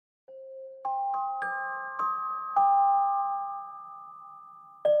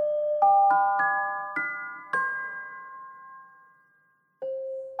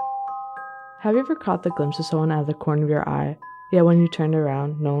Have you ever caught the glimpse of someone out of the corner of your eye, yet when you turned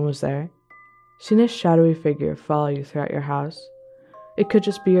around, no one was there? Seen a shadowy figure follow you throughout your house? It could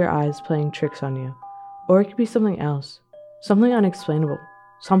just be your eyes playing tricks on you, or it could be something else, something unexplainable,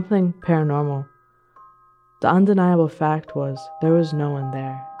 something paranormal. The undeniable fact was there was no one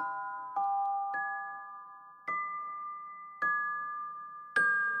there.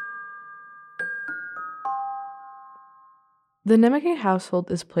 The Nemeckay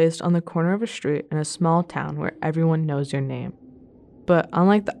household is placed on the corner of a street in a small town where everyone knows your name. But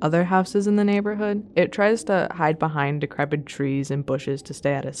unlike the other houses in the neighborhood, it tries to hide behind decrepit trees and bushes to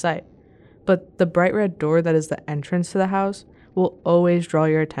stay out of sight. But the bright red door that is the entrance to the house will always draw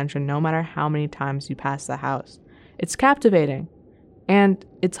your attention no matter how many times you pass the house. It's captivating, and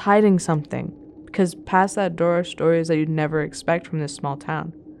it's hiding something, because past that door are stories that you'd never expect from this small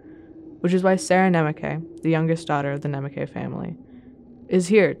town. Which is why Sarah Nemeckay, the youngest daughter of the Nemeckay family, is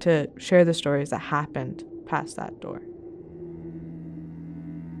here to share the stories that happened past that door.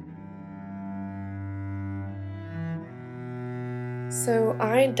 So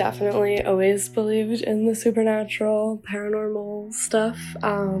I definitely always believed in the supernatural, paranormal stuff.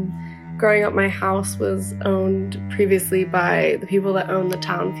 Growing up, my house was owned previously by the people that owned the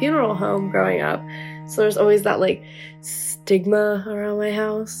town funeral home growing up. So there's always that stigma around my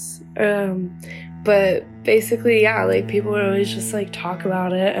house. But basically, yeah, people would always just talk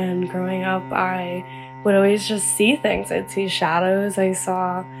about it. And growing up, I would always just see things. I'd see shadows. I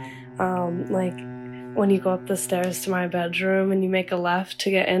saw when you go up the stairs to my bedroom and you make a left to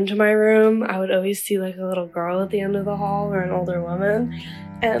get into my room, I would always see a little girl at the end of the hall or an older woman.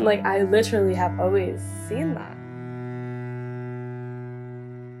 And I literally have always seen that.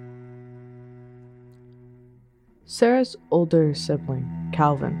 Sarah's older sibling,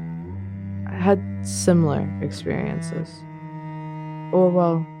 Calvin, had similar experiences.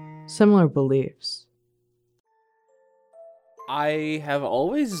 Or, similar beliefs. I have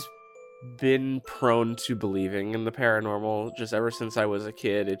always been prone to believing in the paranormal just ever since I was a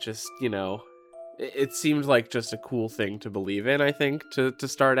kid. It just, it seemed like just a cool thing to believe in, I think, to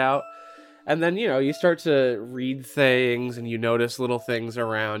start out. And then, you start to read things and you notice little things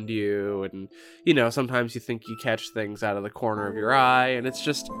around you. And, sometimes you think you catch things out of the corner of your eye. And it's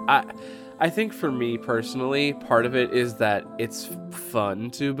just, I think for me personally, part of it is that it's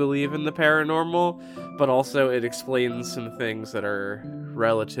fun to believe in the paranormal, but also it explains some things that are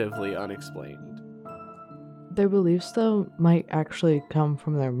relatively unexplained. Their beliefs, though, might actually come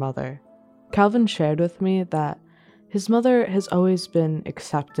from their mother. Calvin shared with me that his mother has always been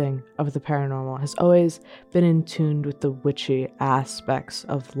accepting of the paranormal, has always been in tune with the witchy aspects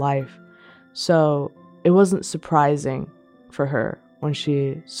of life. So it wasn't surprising for her when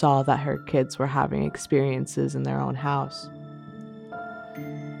she saw that her kids were having experiences in their own house.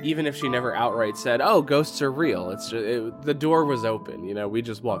 Even if she never outright said, "Oh, ghosts are real," the door was open, we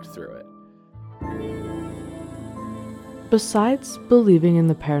just walked through it. Besides believing in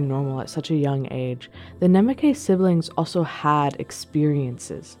the paranormal at such a young age, the Nemeckay siblings also had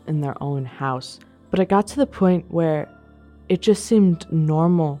experiences in their own house, but it got to the point where it just seemed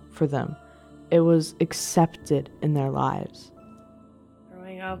normal for them. It was accepted in their lives.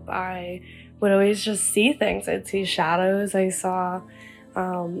 Growing up, I would always just see things. I'd see shadows. I saw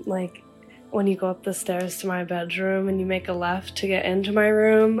when you go up the stairs to my bedroom and you make a left to get into my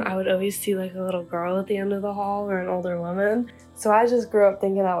room, I would always see a little girl at the end of the hall or an older woman. So I just grew up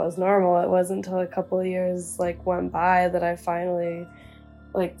thinking that was normal. It wasn't until a couple of years went by that I finally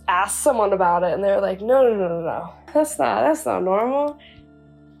asked someone about it, and they were like, no, that's not normal.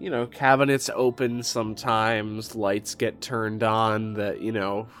 Cabinets open sometimes, lights get turned on that,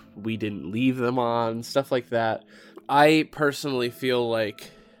 we didn't leave them on, stuff like that. I personally feel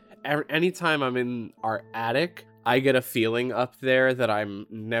like anytime I'm in our attic, I get a feeling up there that I'm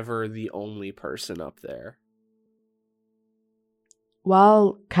never the only person up there.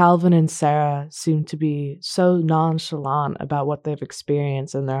 While Calvin and Sarah seem to be so nonchalant about what they've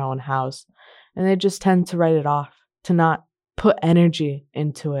experienced in their own house, and they just tend to write it off, to not put energy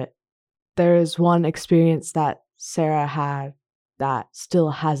into it, there is one experience that Sarah had that still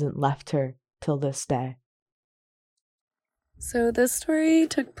hasn't left her till this day. So this story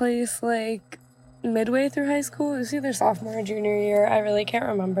took place midway through high school. It was either sophomore or junior year. I really can't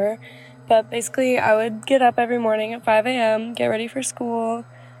remember. But basically, I would get up every morning at 5 a.m., get ready for school,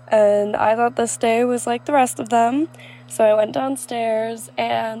 and I thought this day was like the rest of them. So I went downstairs,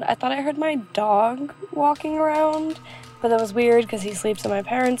 and I thought I heard my dog walking around, but that was weird because he sleeps in my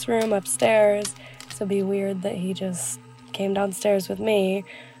parents' room upstairs, so it'd be weird that he just came downstairs with me.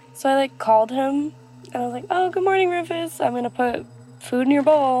 So I called him, and I was like, "Oh, good morning, Rufus. I'm going to put food in your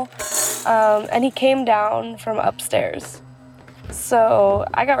bowl." and he came down from upstairs. So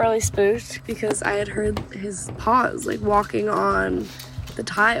I got really spooked because I had heard his paws like walking on the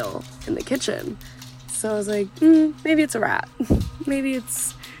tile in the kitchen. So I was like, maybe it's a rat. Maybe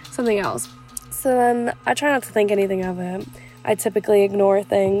it's something else. So then I try not to think anything of it. I typically ignore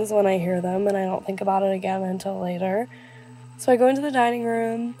things when I hear them and I don't think about it again until later. So I go into the dining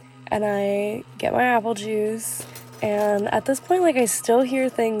room and I get my apple juice. And at this point, like, I still hear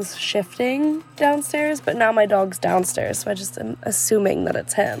things shifting downstairs, but now my dog's downstairs, so I just am assuming that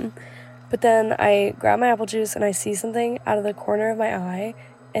it's him. But then I grab my apple juice and I see something out of the corner of my eye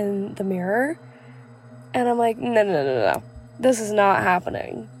in the mirror. And I'm like, no. This is not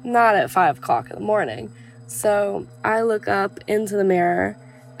happening. Not at 5 o'clock in the morning. So I look up into the mirror,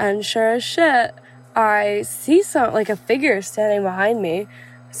 and sure as shit, I see like a figure standing behind me.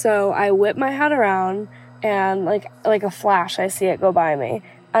 So I whip my head around, and like a flash, I see it go by me.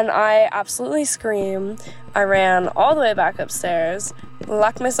 And I absolutely scream. I ran all the way back upstairs,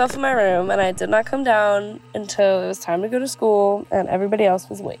 locked myself in my room, and I did not come down until it was time to go to school and everybody else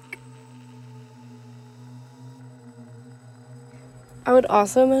was awake. I would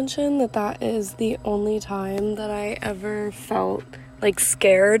also mention that is the only time that I ever felt like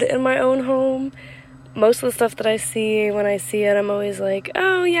scared in my own home. Most of the stuff that I see, when I see it, I'm always like,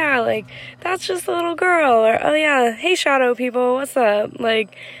 oh yeah, like, that's just a little girl, or oh yeah, hey shadow people, what's up?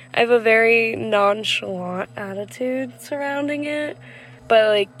 Like, I have a very nonchalant attitude surrounding it, but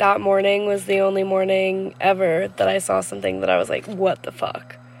like, that morning was the only morning ever that I saw something that I was like, what the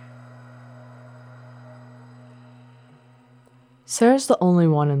fuck? Sarah's the only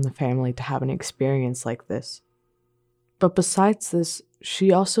one in the family to have an experience like this. But besides this,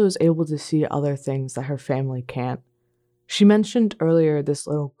 she also is able to see other things that her family can't. She mentioned earlier this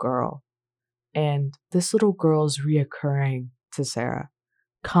little girl, and this little girl is reoccurring to Sarah,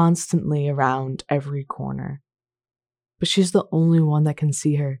 constantly around every corner. But she's the only one that can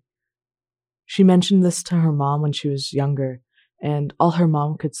see her. She mentioned this to her mom when she was younger, and all her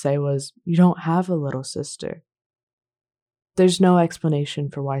mom could say was, "You don't have a little sister." There's no explanation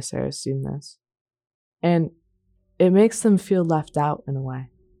for why Sarah's seen this. And it makes them feel left out in a way.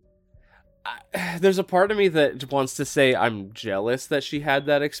 There's a part of me that wants to say I'm jealous that she had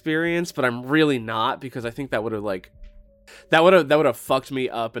that experience, but I'm really not, because I think that would have fucked me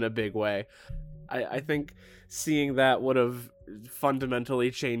up in a big way. I think seeing that would have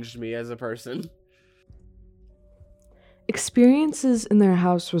fundamentally changed me as a person. Experiences in their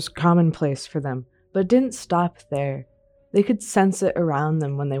house was commonplace for them, but it didn't stop there. They could sense it around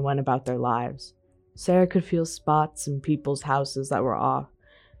them when they went about their lives. Sarah could feel spots in people's houses that were off,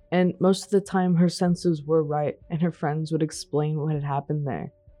 and most of the time her senses were right, and her friends would explain what had happened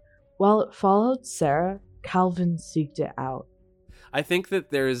there. While it followed Sarah, Calvin seeked it out. I think that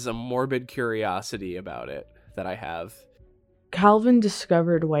there's a morbid curiosity about it that I have. Calvin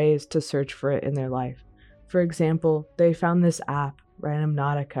discovered ways to search for it in their life. For example, they found this app,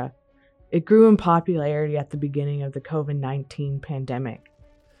 Randomnautica. It grew in popularity at the beginning of the COVID-19 pandemic.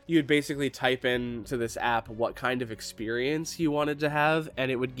 You would basically type into this app what kind of experience you wanted to have, and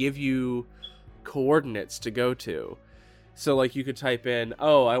it would give you coordinates to go to. So, like, you could type in,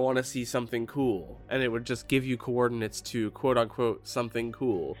 oh, I want to see something cool, and it would just give you coordinates to, quote-unquote, something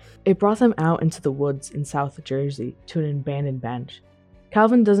cool. It brought them out into the woods in South Jersey to an abandoned bench.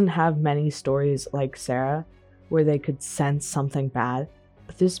 Calvin doesn't have many stories like Sarah, where they could sense something bad,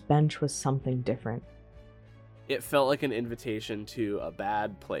 but this bench was something different. It felt like an invitation to a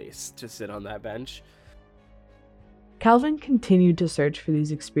bad place to sit on that bench. Calvin continued to search for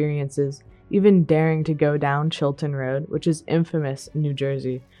these experiences, even daring to go down Chilton Road, which is infamous in New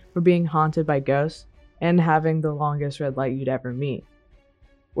Jersey for being haunted by ghosts and having the longest red light you'd ever meet.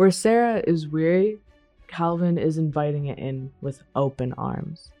 Where Sarah is weary, Calvin is inviting it in with open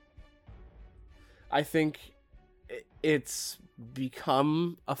arms. I think it's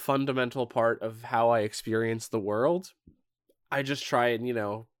become a fundamental part of how I experience the world. I just try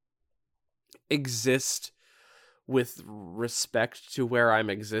and, exist with respect to where I'm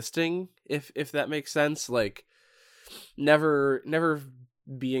existing, if that makes sense. Like, never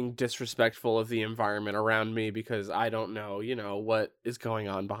being disrespectful of the environment around me because I don't know, what is going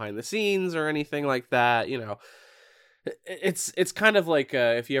on behind the scenes or anything like that. It's kind of like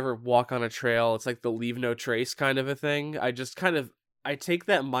if you ever walk on a trail, it's like the leave no trace kind of a thing. I take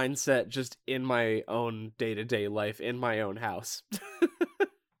that mindset just in my own day-to-day life, in my own house.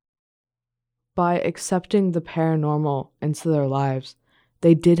 By accepting the paranormal into their lives,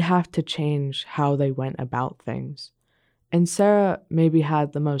 they did have to change how they went about things. And Sarah maybe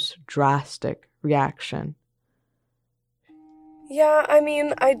had the most drastic reaction. Yeah, I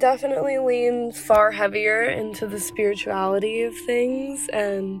mean, I definitely lean far heavier into the spirituality of things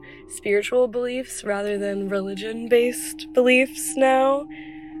and spiritual beliefs rather than religion-based beliefs now.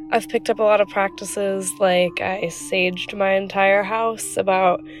 I've picked up a lot of practices, like I saged my entire house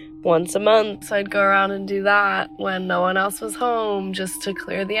about once a month. So I'd go around and do that when no one else was home, just to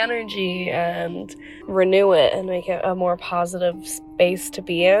clear the energy and renew it and make it a more positive space to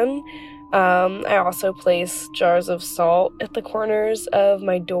be in. I also place jars of salt at the corners of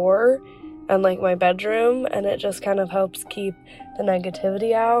my door and like my bedroom, and it just kind of helps keep the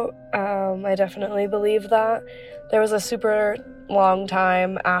negativity out. I definitely believe that. There was a super long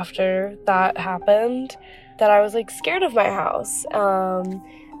time after that happened that I was like scared of my house.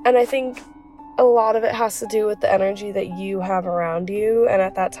 And I think a lot of it has to do with the energy that you have around you. And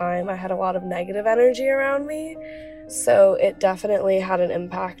at that time, I had a lot of negative energy around me. So it definitely had an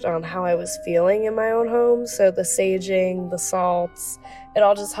impact on how I was feeling in my own home. So the saging, the salts, it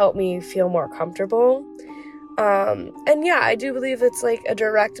all just helped me feel more comfortable. And yeah, I do believe it's like a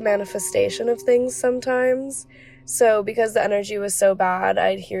direct manifestation of things sometimes. So because the energy was so bad,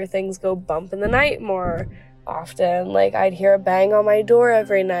 I'd hear things go bump in the night more often. Like I'd hear a bang on my door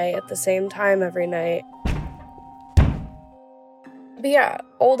every night at the same time every night. But yeah,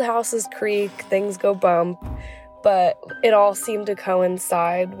 old houses creak, things go bump, but it all seemed to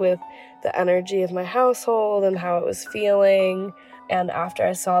coincide with the energy of my household and how it was feeling. And after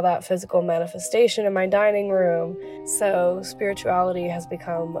I saw that physical manifestation in my dining room, so spirituality has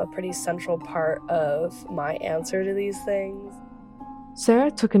become a pretty central part of my answer to these things.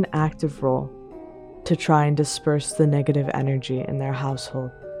 Sarah took an active role to try and disperse the negative energy in their household.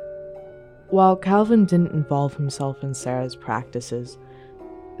 While Calvin didn't involve himself in Sarah's practices,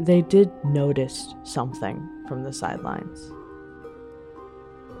 they did notice something from the sidelines.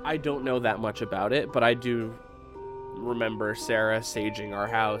 I don't know that much about it, but I do remember Sarah saging our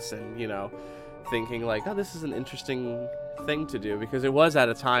house and, thinking like, oh, this is an interesting thing to do, because it was at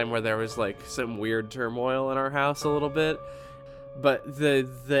a time where there was like some weird turmoil in our house a little bit, but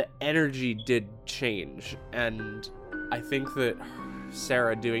the energy did change, and I think that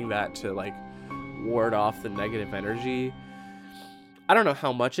Sarah doing that to like ward off the negative energy, I don't know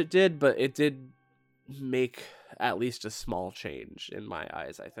how much it did, but it did make at least a small change in my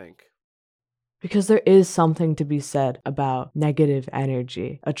eyes, I think. Because there is something to be said about negative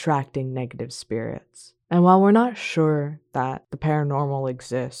energy attracting negative spirits. And while we're not sure that the paranormal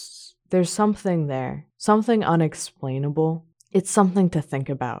exists, there's something there, something unexplainable. It's something to think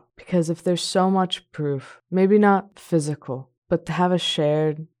about. Because if there's so much proof, maybe not physical, but to have a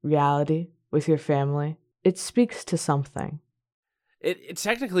shared reality with your family, it speaks to something. It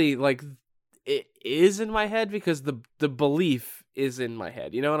technically, like, it is in my head because the belief is in my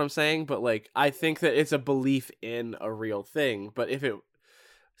head. You know what I'm saying? But like, I think that it's a belief in a real thing. But if it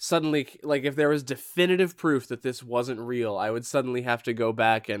suddenly, like, if there was definitive proof that this wasn't real, I would suddenly have to go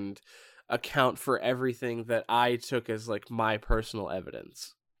back and account for everything that I took as like my personal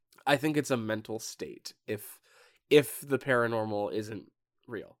evidence. I think it's a mental state if the paranormal isn't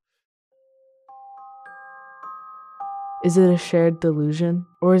real. Is it a shared delusion,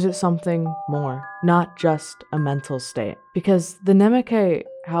 or is it something more, not just a mental state? Because the Nemeckay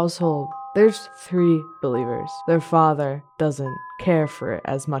household, there's 3 believers. Their father doesn't care for it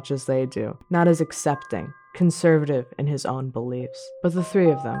as much as they do, not as accepting, conservative in his own beliefs. But the 3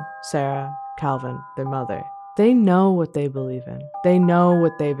 of them, Sarah, Calvin, their mother, they know what they believe in. They know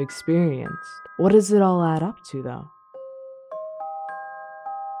what they've experienced. What does it all add up to, though?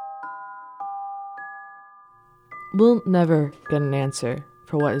 We'll never get an answer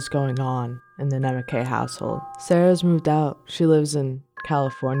for what is going on in the Nemeckay household. Sarah's moved out. She lives in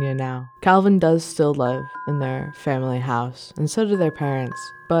California now. Calvin does still live in their family house, and so do their parents.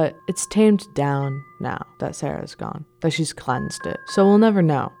 But it's tamed down now that Sarah's gone, that she's cleansed it. So we'll never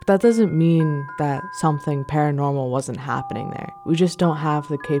know. But that doesn't mean that something paranormal wasn't happening there. We just don't have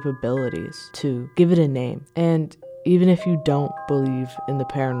the capabilities to give it a name. And even if you don't believe in the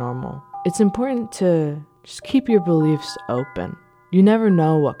paranormal, it's important to just keep your beliefs open. You never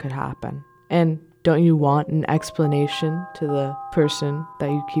know what could happen. And don't you want an explanation to the person that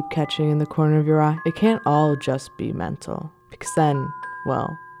you keep catching in the corner of your eye? It can't all just be mental, because then,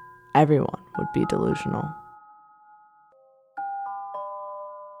 well, everyone would be delusional.